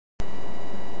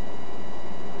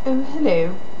Oh,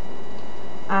 hello.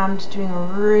 I'm just doing a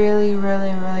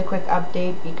really quick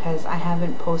update because I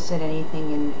haven't posted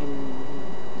anything in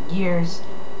years.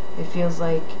 It feels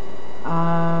like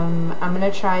I'm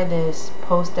gonna try this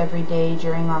post every day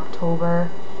during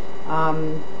October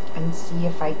and see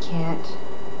if I can't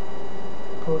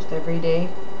post every day.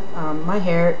 My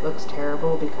hair looks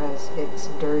terrible because it's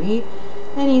dirty.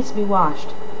 It needs to be washed.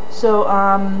 So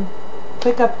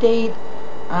quick update.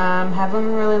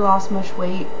 Haven't really lost much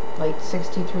weight, like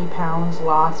 63 pounds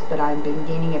lost, but I've been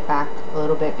gaining it back a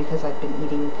little bit because I've been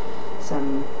eating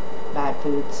some bad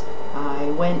foods. I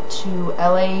went to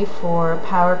LA for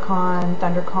PowerCon,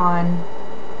 ThunderCon.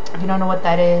 If you don't know what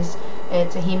that is,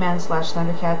 it's a He-Man /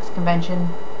 Thundercats convention.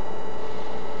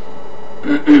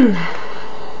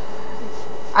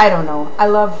 I don't know. I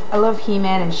love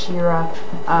He-Man and She-Ra.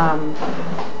 Come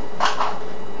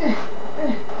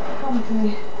to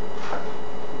me.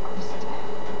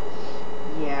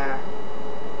 Yeah.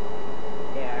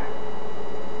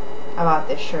 I bought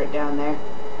this shirt down there.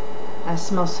 It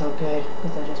smells so good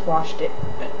because I just washed it.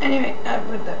 But anyway, I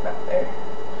put that back there.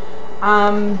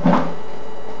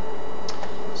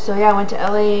 So yeah, I went to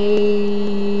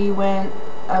LA.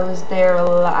 I was there.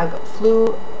 I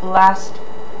flew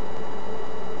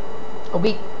a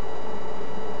week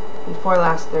before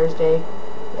last Thursday,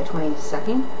 the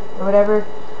 22nd or whatever.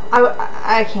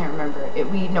 I can't remember.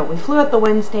 We flew out the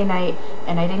Wednesday night,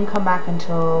 and I didn't come back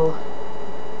until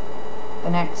the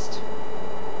next.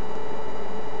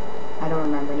 I don't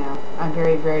remember now. I'm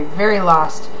very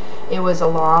lost. It was a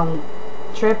long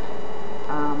trip.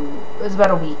 It was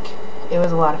about a week. It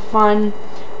was a lot of fun.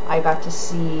 I got to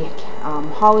see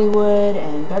Hollywood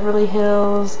and Beverly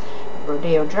Hills,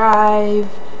 Rodeo Drive,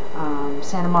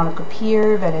 Santa Monica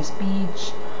Pier, Venice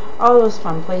Beach. All those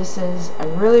fun places. I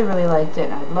really liked it,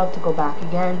 and I'd love to go back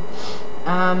again.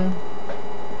 I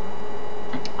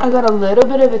got a little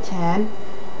bit of a tan,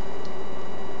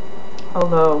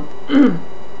 although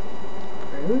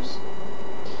bruise.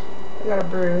 I got a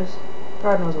bruise.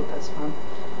 God knows what that's from.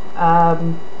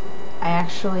 I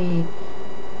actually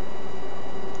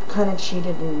kind of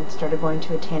cheated and started going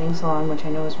to a tanning salon, which I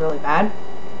know is really bad.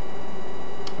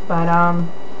 But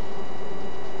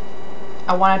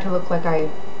I wanted to look like I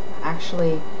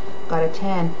actually got a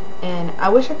tan, and I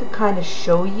wish I could kind of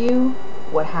show you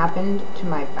what happened to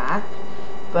my back,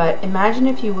 but imagine,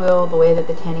 if you will, the way that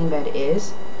the tanning bed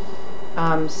is.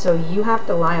 So you have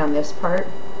to lie on this part,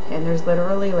 and there's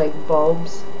literally like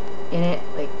bulbs in it,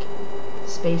 like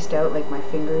spaced out like my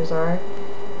fingers are.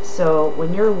 So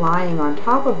when you're lying on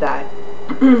top of that,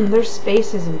 there's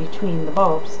spaces in between the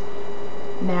bulbs.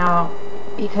 Now,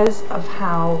 because of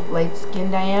how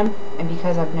light-skinned I am, and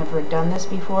because I've never done this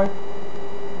before,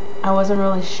 I wasn't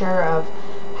really sure of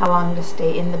how long to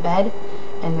stay in the bed.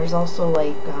 And there's also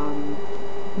like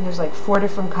there's like 5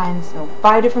 different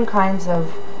kinds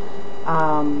of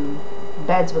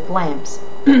beds with lamps.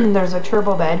 There's a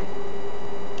turbo bed,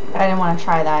 but I didn't want to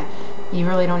try that. You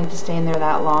really don't need to stay in there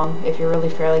that long. If you're really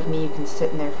fair like me, you can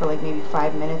sit in there for like maybe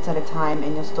 5 minutes at a time,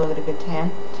 and you'll still get a good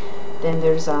tan. Then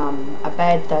there's a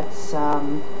bed that's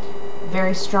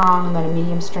very strong, and then a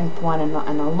medium strength one,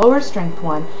 and a lower strength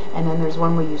one, and then there's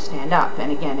one where you stand up,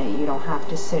 and again, you don't have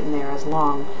to sit in there as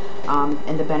long.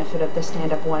 And the benefit of the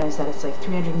stand-up one is that it's like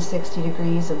 360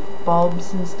 degrees of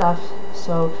bulbs and stuff,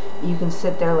 so you can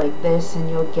sit there like this and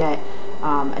you'll get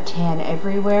a tan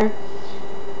everywhere.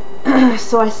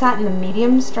 So I sat in the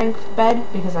medium strength bed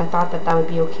because I thought that would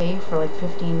be okay for like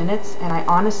 15 minutes, and I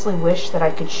honestly wish that I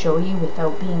could show you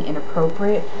without being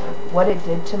inappropriate what it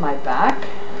did to my back.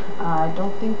 I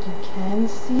don't think you can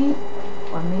see,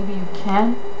 or maybe you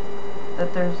can,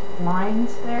 that there's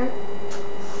lines there.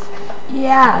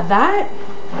 Yeah, that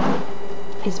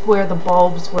is where the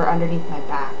bulbs were underneath my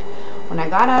back. When I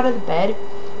got out of the bed,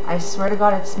 I swear to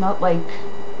God, it smelled like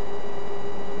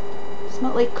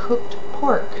cooked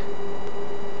pork,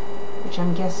 which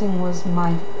I'm guessing was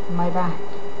my back.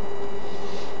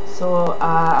 So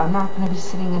I'm not going to be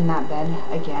sitting in that bed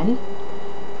again.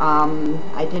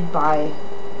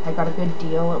 I got a good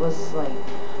deal. It was like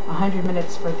 100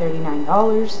 minutes for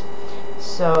 $39.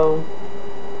 So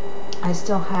I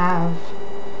still have,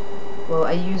 well,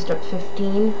 I used up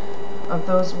 15 of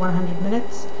those 100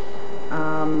 minutes.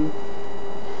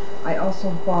 I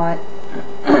also bought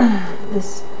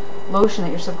this lotion that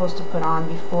you're supposed to put on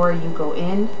before you go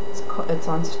in. It's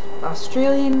on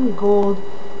Australian Gold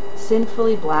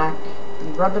Sinfully Black. You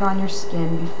rub it on your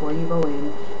skin before you go in.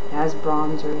 It has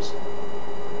bronzers.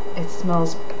 It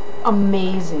smells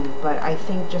amazing, but I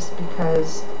think just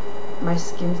because my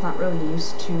skin's not really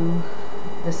used to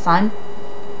the sun,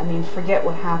 I mean, forget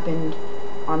what happened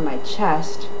on my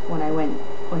chest when I went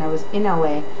when I was in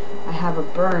LA, I have a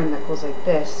burn that goes like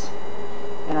this,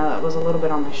 and it was a little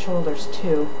bit on my shoulders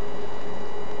too.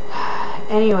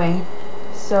 Anyway,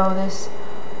 so this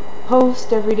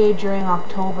post every day during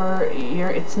October,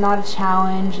 it's not a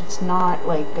challenge, it's not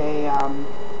like a,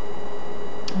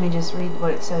 let me just read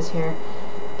what it says here.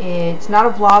 It's not a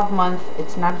vlog month,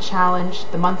 it's not a challenge.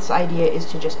 The month's idea is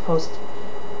to just post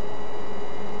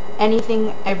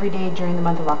anything every day during the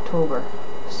month of October.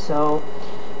 So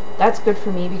that's good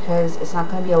for me because it's not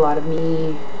going to be a lot of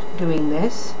me doing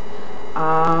this.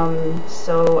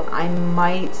 So I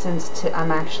might, since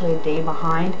I'm actually a day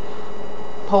behind,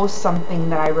 post something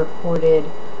that I recorded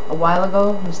a while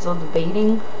ago. I'm still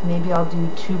debating. Maybe I'll do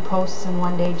 2 posts in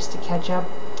one day just to catch up.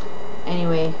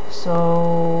 Anyway,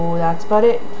 so that's about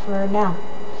it for now.